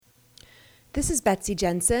This is Betsy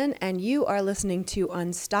Jensen, and you are listening to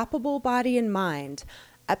Unstoppable Body and Mind,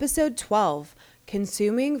 Episode 12,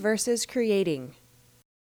 Consuming versus Creating.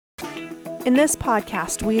 In this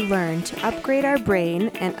podcast, we learn to upgrade our brain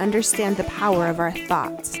and understand the power of our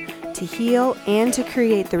thoughts, to heal and to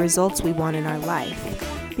create the results we want in our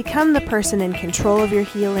life. Become the person in control of your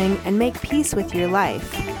healing and make peace with your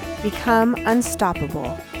life. Become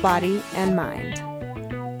unstoppable, body and mind.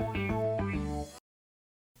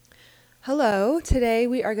 Hello, today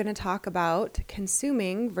we are going to talk about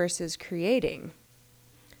consuming versus creating.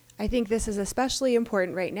 I think this is especially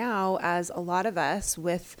important right now as a lot of us,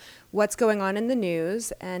 with what's going on in the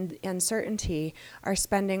news and uncertainty, are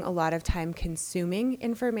spending a lot of time consuming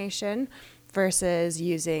information versus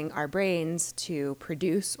using our brains to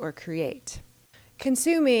produce or create.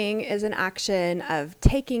 Consuming is an action of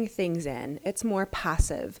taking things in. It's more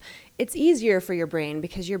passive. It's easier for your brain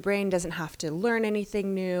because your brain doesn't have to learn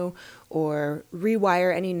anything new or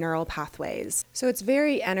rewire any neural pathways. So it's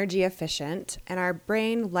very energy efficient, and our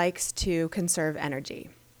brain likes to conserve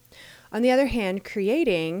energy. On the other hand,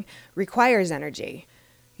 creating requires energy.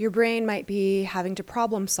 Your brain might be having to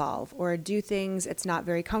problem solve or do things it's not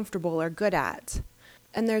very comfortable or good at.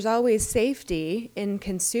 And there's always safety in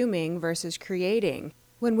consuming versus creating.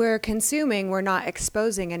 When we're consuming, we're not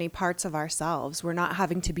exposing any parts of ourselves. We're not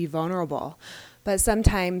having to be vulnerable. But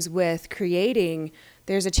sometimes with creating,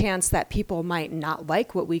 there's a chance that people might not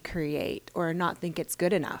like what we create or not think it's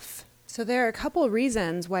good enough. So there are a couple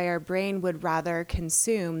reasons why our brain would rather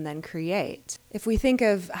consume than create. If we think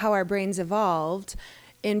of how our brains evolved,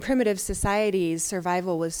 in primitive societies,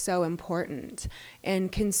 survival was so important,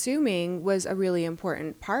 and consuming was a really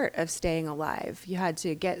important part of staying alive. You had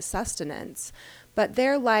to get sustenance, but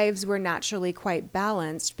their lives were naturally quite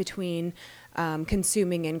balanced between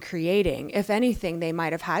consuming and creating. If anything, they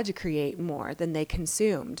might have had to create more than they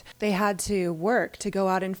consumed. They had to work to go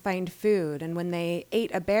out and find food, and when they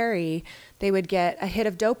ate a berry, they would get a hit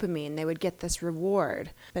of dopamine. They would get this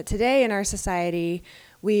reward. But today in our society,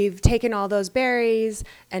 we've taken all those berries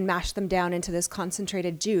and mashed them down into this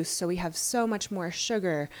concentrated juice, so we have so much more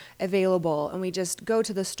sugar available, and we just go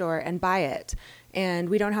to the store and buy it, and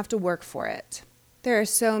we don't have to work for it. There are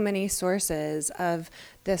so many sources of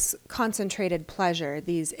this concentrated pleasure,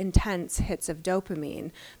 these intense hits of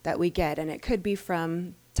dopamine that we get, and it could be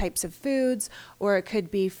from types of foods, or it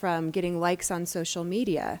could be from getting likes on social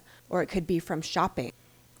media, or it could be from shopping.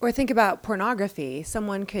 Or think about pornography.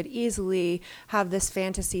 Someone could easily have this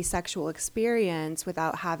fantasy sexual experience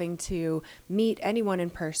without having to meet anyone in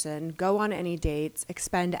person, go on any dates,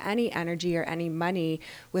 expend any energy or any money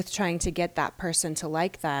with trying to get that person to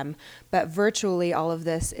like them. But virtually all of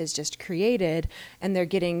this is just created, and they're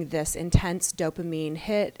getting this intense dopamine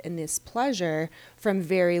hit and this pleasure from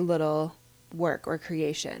very little work or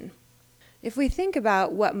creation. If we think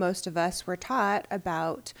about what most of us were taught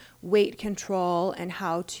about weight control and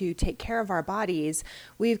how to take care of our bodies,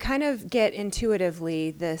 we kind of get intuitively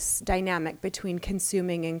this dynamic between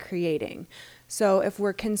consuming and creating. So if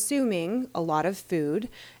we're consuming a lot of food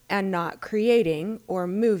and not creating or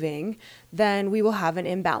moving, then we will have an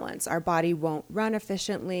imbalance. Our body won't run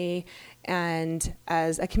efficiently. And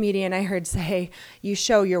as a comedian I heard say, you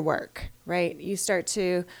show your work, right? You start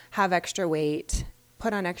to have extra weight,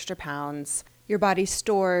 put on extra pounds. Your body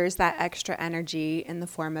stores that extra energy in the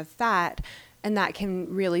form of fat, and that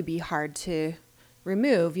can really be hard to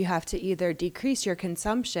remove. You have to either decrease your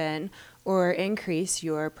consumption or increase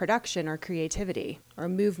your production or creativity or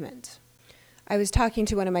movement. I was talking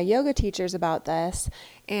to one of my yoga teachers about this,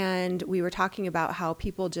 and we were talking about how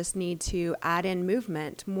people just need to add in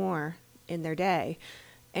movement more in their day.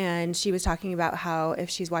 And she was talking about how if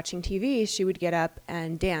she's watching TV, she would get up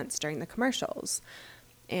and dance during the commercials.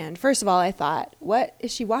 And first of all, I thought, what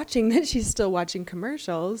is she watching that she's still watching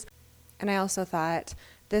commercials? And I also thought,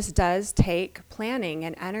 this does take planning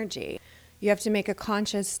and energy. You have to make a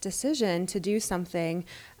conscious decision to do something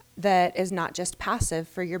that is not just passive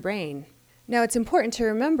for your brain. Now, it's important to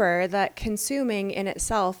remember that consuming in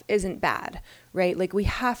itself isn't bad, right? Like, we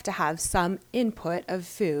have to have some input of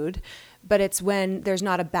food, but it's when there's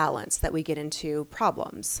not a balance that we get into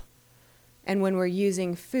problems. And when we're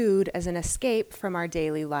using food as an escape from our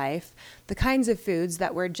daily life, the kinds of foods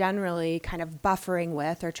that we're generally kind of buffering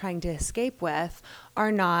with or trying to escape with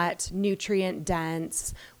are not nutrient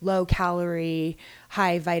dense, low calorie,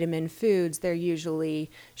 high vitamin foods. They're usually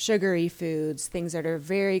sugary foods, things that are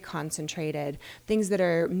very concentrated, things that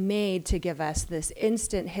are made to give us this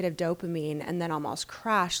instant hit of dopamine and then almost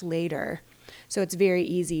crash later. So it's very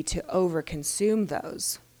easy to overconsume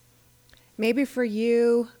those. Maybe for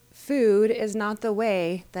you, Food is not the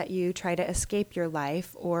way that you try to escape your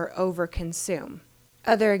life or overconsume.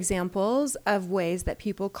 Other examples of ways that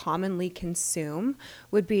people commonly consume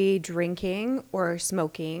would be drinking or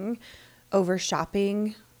smoking, over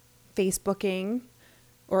shopping, Facebooking,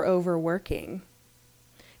 or overworking.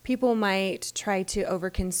 People might try to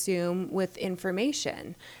overconsume with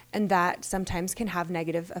information, and that sometimes can have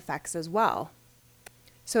negative effects as well.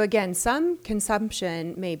 So again, some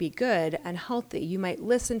consumption may be good and healthy. You might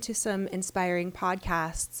listen to some inspiring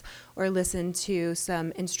podcasts or listen to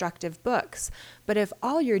some instructive books. But if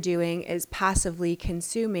all you're doing is passively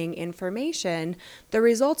consuming information, the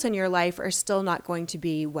results in your life are still not going to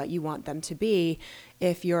be what you want them to be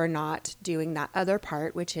if you're not doing that other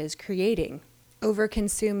part, which is creating.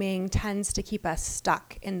 Overconsuming tends to keep us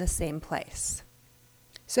stuck in the same place.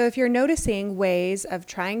 So if you're noticing ways of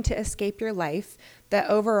trying to escape your life that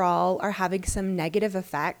overall are having some negative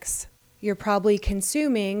effects, you're probably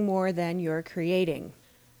consuming more than you're creating.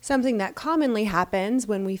 Something that commonly happens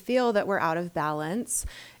when we feel that we're out of balance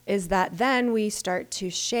is that then we start to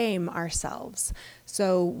shame ourselves.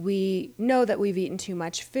 So we know that we've eaten too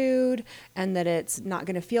much food and that it's not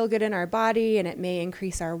going to feel good in our body and it may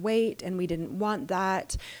increase our weight and we didn't want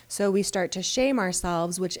that. So we start to shame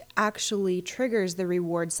ourselves, which actually triggers the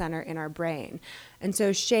reward center in our brain. And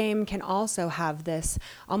so shame can also have this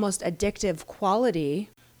almost addictive quality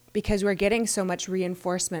because we're getting so much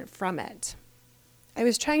reinforcement from it. I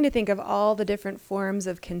was trying to think of all the different forms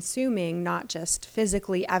of consuming, not just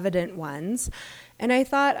physically evident ones, and I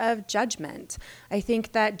thought of judgment. I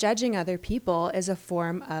think that judging other people is a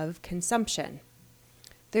form of consumption.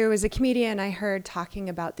 There was a comedian I heard talking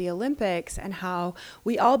about the Olympics and how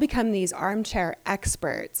we all become these armchair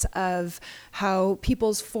experts of how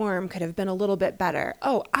people's form could have been a little bit better.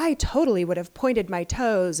 Oh, I totally would have pointed my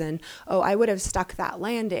toes and, oh, I would have stuck that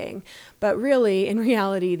landing. But really, in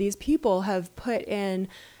reality, these people have put in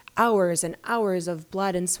hours and hours of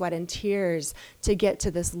blood and sweat and tears to get to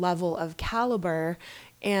this level of caliber.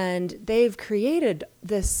 And they've created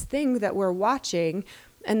this thing that we're watching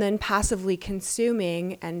and then passively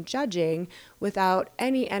consuming and judging without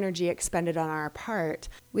any energy expended on our part.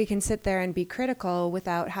 We can sit there and be critical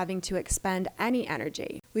without having to expend any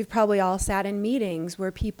energy. We've probably all sat in meetings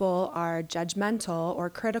where people are judgmental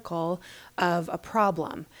or critical of a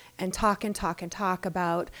problem and talk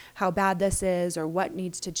about how bad this is or what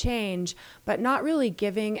needs to change, but not really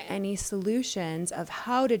giving any solutions of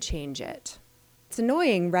how to change it. It's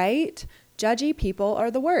annoying, right? Judgy people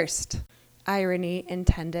are the worst. Irony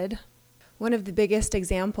intended. One of the biggest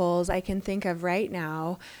examples I can think of right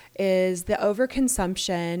now is the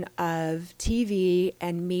overconsumption of TV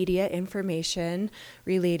and media information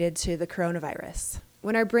related to the coronavirus.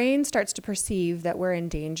 When our brain starts to perceive that we're in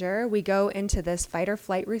danger, we go into this fight or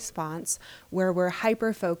flight response where we're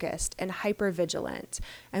hyper-focused and hyper-vigilant,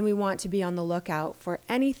 and we want to be on the lookout for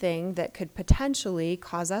anything that could potentially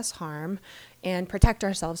cause us harm and protect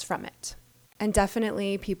ourselves from it. And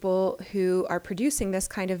definitely people who are producing this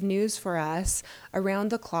kind of news for us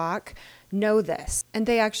around the clock know this. And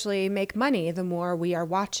they actually make money the more we are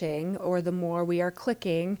watching or the more we are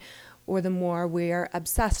clicking or the more we are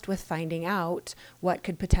obsessed with finding out what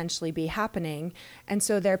could potentially be happening. And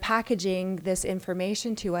so they're packaging this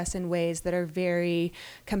information to us in ways that are very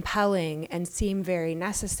compelling and seem very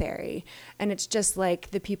necessary. And it's just like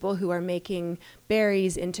the people who are making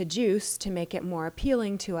berries into juice to make it more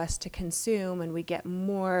appealing to us to consume, and we get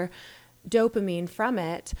more dopamine from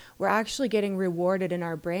it. We're actually getting rewarded in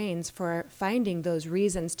our brains for finding those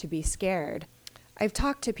reasons to be scared. I've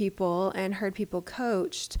talked to people and heard people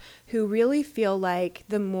coached who really feel like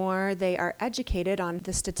the more they are educated on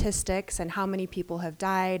the statistics and how many people have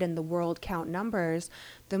died and the world count numbers,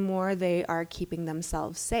 the more they are keeping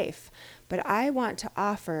themselves safe. But I want to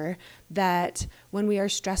offer that when we are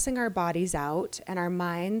stressing our bodies out and our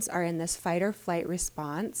minds are in this fight or flight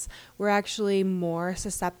response, we're actually more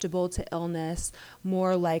susceptible to illness,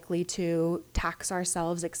 more likely to tax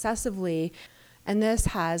ourselves excessively. And this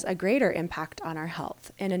has a greater impact on our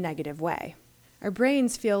health in a negative way. Our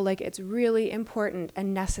brains feel like it's really important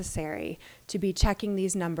and necessary to be checking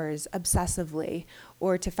these numbers obsessively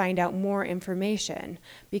or to find out more information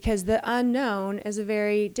because the unknown is a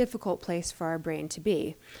very difficult place for our brain to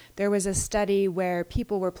be. There was a study where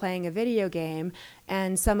people were playing a video game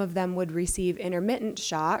and some of them would receive intermittent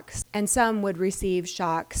shocks and some would receive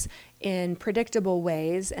shocks in predictable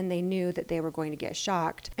ways, and they knew that they were going to get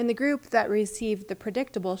shocked. And the group that received the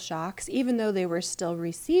predictable shocks, even though they were still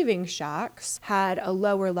receiving shocks, had a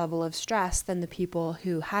lower level of stress than the people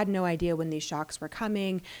who had no idea when these shocks were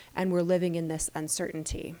coming and were living in this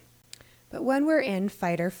uncertainty. But when we're in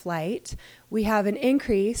fight or flight, we have an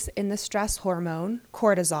increase in the stress hormone,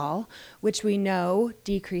 cortisol, which we know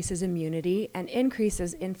decreases immunity and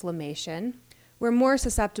increases inflammation. We're more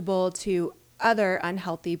susceptible to other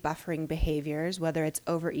unhealthy buffering behaviors, whether it's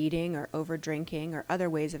overeating or overdrinking or other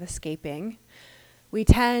ways of escaping. We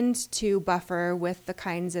tend to buffer with the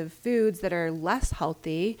kinds of foods that are less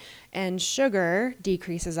healthy, and sugar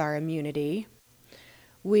decreases our immunity.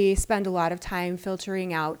 We spend a lot of time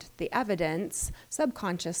filtering out the evidence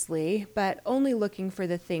subconsciously, but only looking for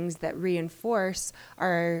the things that reinforce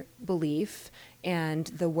our belief and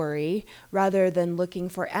the worry, rather than looking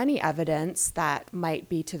for any evidence that might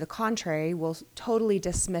be to the contrary. We'll totally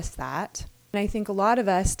dismiss that. And I think a lot of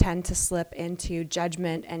us tend to slip into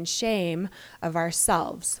judgment and shame of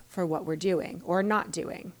ourselves for what we're doing or not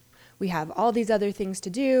doing. We have all these other things to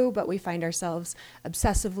do, but we find ourselves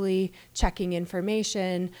obsessively checking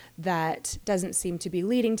information that doesn't seem to be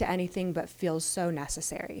leading to anything but feels so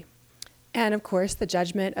necessary. And of course, the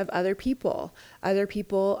judgment of other people. Other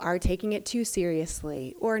people are taking it too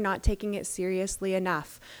seriously or not taking it seriously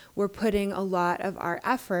enough. We're putting a lot of our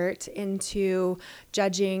effort into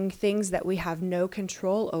judging things that we have no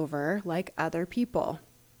control over, like other people.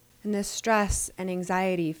 And this stress and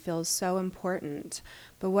anxiety feels so important.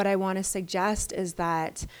 But what I want to suggest is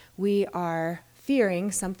that we are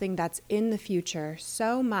fearing something that's in the future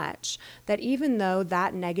so much that even though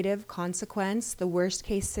that negative consequence, the worst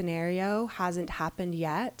case scenario, hasn't happened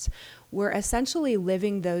yet, we're essentially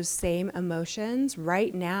living those same emotions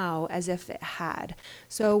right now as if it had.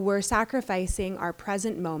 So we're sacrificing our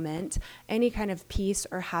present moment, any kind of peace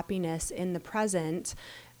or happiness in the present,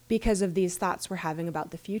 because of these thoughts we're having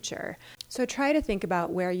about the future. So try to think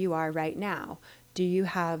about where you are right now. Do you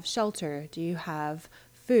have shelter? Do you have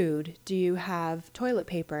food? Do you have toilet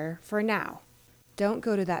paper for now? Don't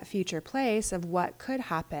go to that future place of what could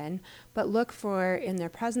happen, but look for, in their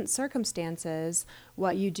present circumstances,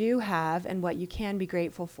 what you do have and what you can be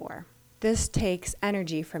grateful for. This takes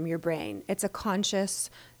energy from your brain. It's a conscious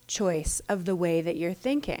choice of the way that you're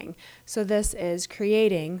thinking. So this is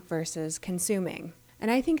creating versus consuming. And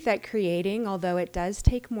I think that creating, although it does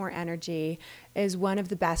take more energy, is one of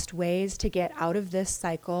the best ways to get out of this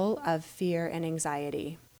cycle of fear and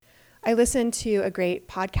anxiety. I listened to a great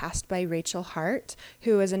podcast by Rachel Hart,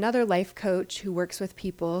 who is another life coach who works with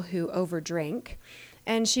people who overdrink.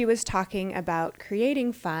 And she was talking about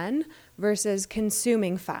creating fun versus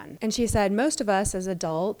consuming fun. And she said most of us as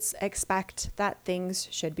adults expect that things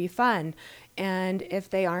should be fun. And if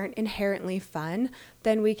they aren't inherently fun,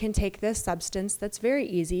 then we can take this substance that's very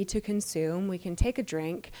easy to consume. We can take a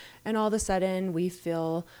drink, and all of a sudden we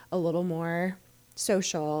feel a little more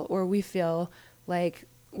social, or we feel like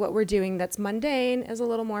what we're doing that's mundane is a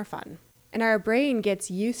little more fun. And our brain gets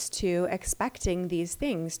used to expecting these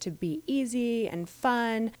things to be easy and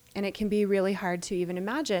fun, and it can be really hard to even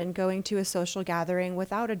imagine going to a social gathering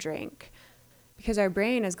without a drink, because our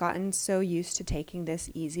brain has gotten so used to taking this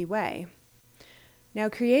easy way. Now,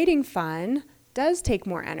 creating fun does take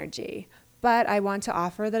more energy, but I want to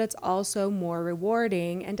offer that it's also more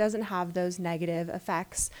rewarding and doesn't have those negative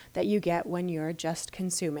effects that you get when you're just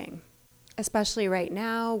consuming. Especially right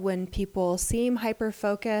now when people seem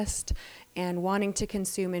hyper-focused and wanting to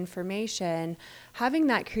consume information, having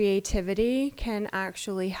that creativity can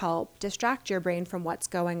actually help distract your brain from what's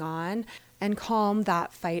going on and calm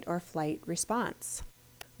that fight or flight response,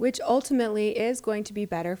 which ultimately is going to be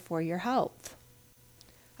better for your health.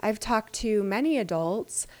 I've talked to many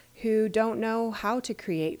adults who don't know how to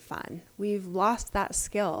create fun. We've lost that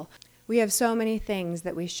skill. We have so many things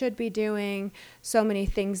that we should be doing, so many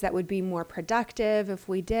things that would be more productive if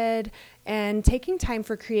we did, and taking time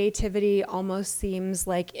for creativity almost seems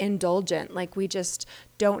like indulgent, like we just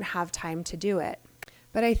don't have time to do it.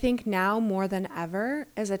 But I think now more than ever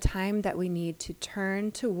is a time that we need to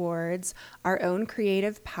turn towards our own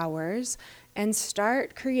creative powers and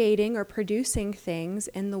start creating or producing things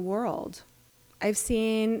in the world. I've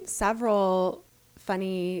seen several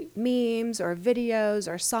funny memes or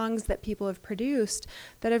videos or songs that people have produced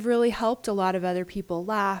that have really helped a lot of other people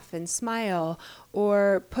laugh and smile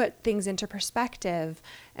or put things into perspective.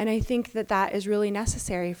 And I think that that is really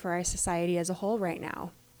necessary for our society as a whole right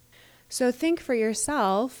now. So think for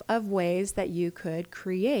yourself of ways that you could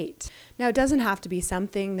create. Now, it doesn't have to be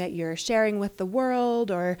something that you're sharing with the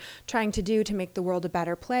world or trying to do to make the world a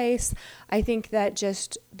better place. I think that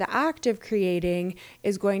just the act of creating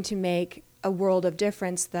is going to make a world of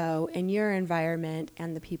difference, though, in your environment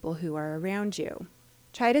and the people who are around you.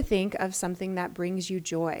 Try to think of something that brings you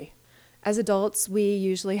joy. As adults, we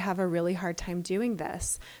usually have a really hard time doing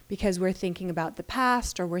this because we're thinking about the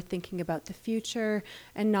past or we're thinking about the future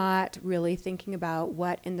and not really thinking about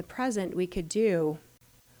what in the present we could do.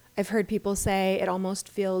 I've heard people say it almost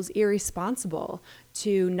feels irresponsible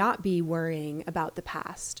to not be worrying about the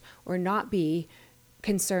past or not be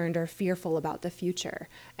concerned or fearful about the future.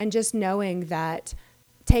 And just knowing that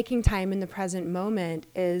taking time in the present moment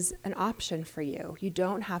is an option for you. You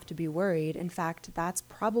don't have to be worried. In fact, that's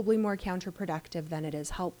probably more counterproductive than it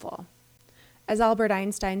is helpful. As Albert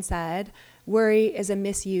Einstein said, worry is a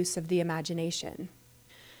misuse of the imagination.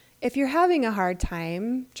 If you're having a hard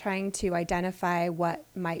time trying to identify what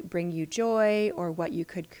might bring you joy or what you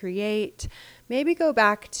could create, maybe go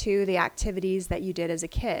back to the activities that you did as a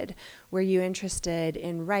kid. Were you interested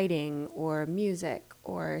in writing or music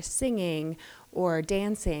or singing or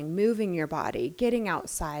dancing, moving your body, getting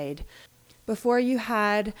outside? Before you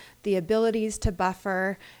had the abilities to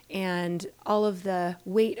buffer and all of the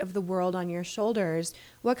weight of the world on your shoulders,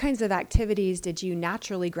 what kinds of activities did you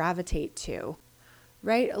naturally gravitate to?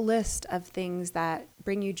 Write a list of things that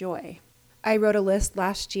bring you joy. I wrote a list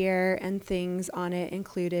last year, and things on it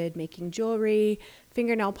included making jewelry,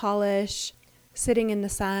 fingernail polish, sitting in the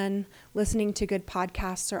sun, listening to good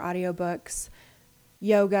podcasts or audiobooks,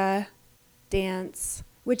 yoga, dance,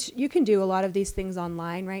 which you can do a lot of these things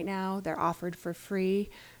online right now. They're offered for free.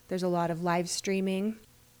 There's a lot of live streaming.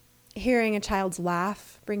 Hearing a child's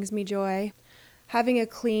laugh brings me joy. Having a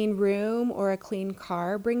clean room or a clean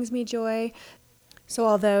car brings me joy. So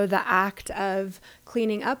although the act of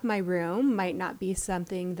cleaning up my room might not be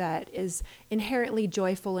something that is inherently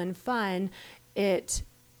joyful and fun, it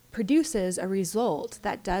produces a result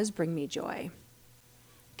that does bring me joy.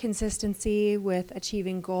 Consistency with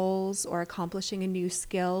achieving goals or accomplishing a new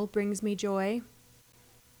skill brings me joy.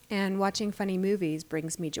 And watching funny movies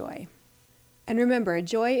brings me joy. And remember,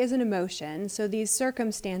 joy is an emotion, so these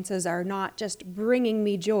circumstances are not just bringing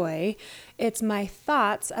me joy. It's my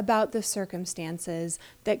thoughts about the circumstances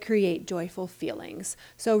that create joyful feelings.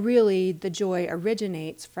 So really, the joy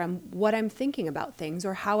originates from what I'm thinking about things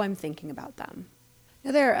or how I'm thinking about them.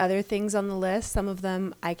 Now, there are other things on the list. Some of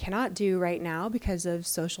them I cannot do right now because of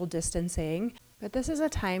social distancing. But this is a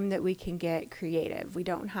time that we can get creative. We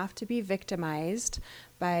don't have to be victimized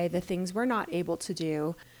by the things we're not able to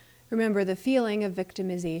do. Remember, the feeling of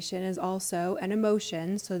victimization is also an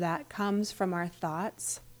emotion, so that comes from our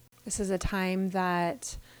thoughts. This is a time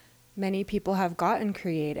that many people have gotten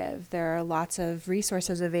creative. There are lots of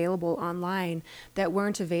resources available online that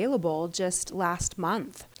weren't available just last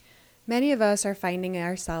month. Many of us are finding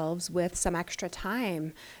ourselves with some extra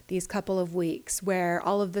time these couple of weeks where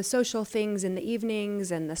all of the social things in the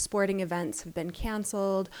evenings and the sporting events have been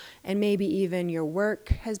canceled, and maybe even your work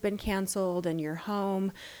has been canceled and you're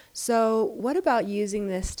home. So what about using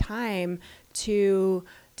this time to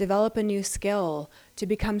develop a new skill, to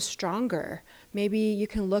become stronger? Maybe you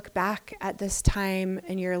can look back at this time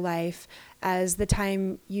in your life as the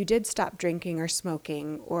time you did stop drinking or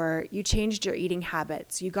smoking, or you changed your eating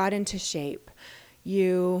habits, you got into shape,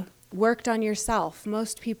 you worked on yourself.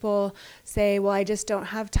 Most people say, well, I just don't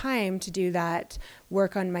have time to do that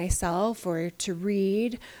work on myself, or to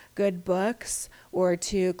read good books, or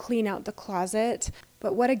to clean out the closet.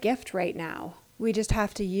 But what a gift right now. We just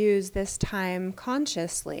have to use this time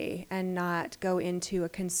consciously and not go into a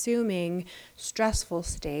consuming, stressful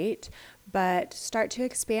state, but start to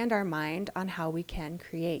expand our mind on how we can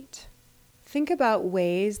create. Think about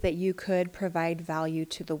ways that you could provide value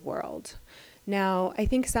to the world. Now, I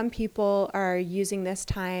think some people are using this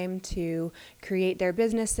time to create their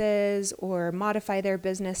businesses or modify their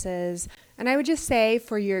businesses. And I would just say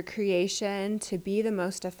for your creation to be the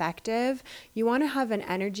most effective, you want to have an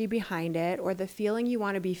energy behind it, or the feeling you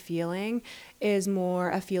want to be feeling is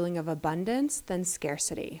more a feeling of abundance than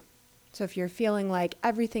scarcity. So if you're feeling like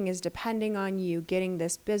everything is depending on you getting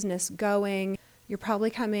this business going, you're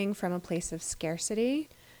probably coming from a place of scarcity.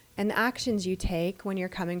 And the actions you take when you're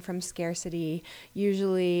coming from scarcity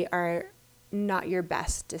usually are not your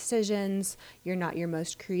best decisions, you're not your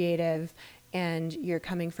most creative, and you're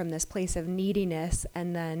coming from this place of neediness,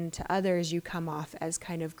 and then to others you come off as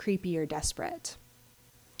kind of creepy or desperate.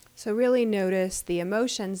 So really notice the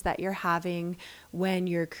emotions that you're having when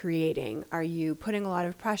you're creating. Are you putting a lot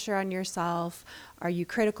of pressure on yourself? Are you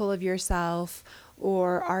critical of yourself?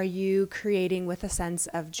 Or are you creating with a sense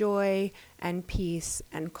of joy and peace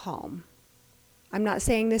and calm? I'm not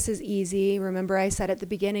saying this is easy. Remember, I said at the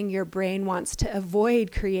beginning, your brain wants to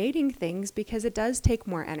avoid creating things because it does take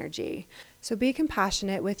more energy. So be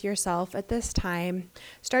compassionate with yourself at this time.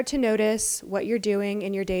 Start to notice what you're doing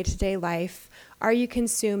in your day-to-day life. Are you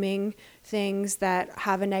consuming things that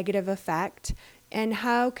have a negative effect? And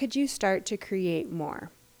how could you start to create more?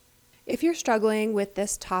 If you're struggling with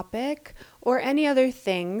this topic or any other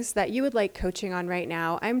things that you would like coaching on right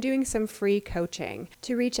now, I'm doing some free coaching.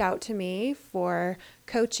 To reach out to me for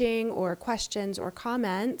coaching or questions or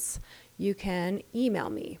comments, you can email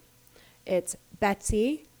me. It's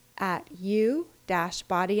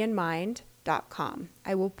betsy@u-bodyandmind.com.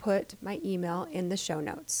 I will put my email in the show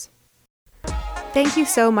notes. Thank you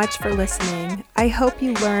so much for listening. I hope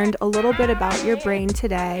you learned a little bit about your brain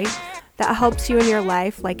today that helps you in your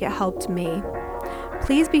life like it helped me.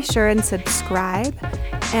 Please be sure and subscribe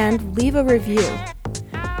and leave a review.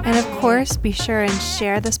 And of course, be sure and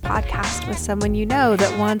share this podcast with someone you know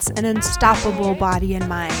that wants an unstoppable body and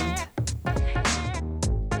mind.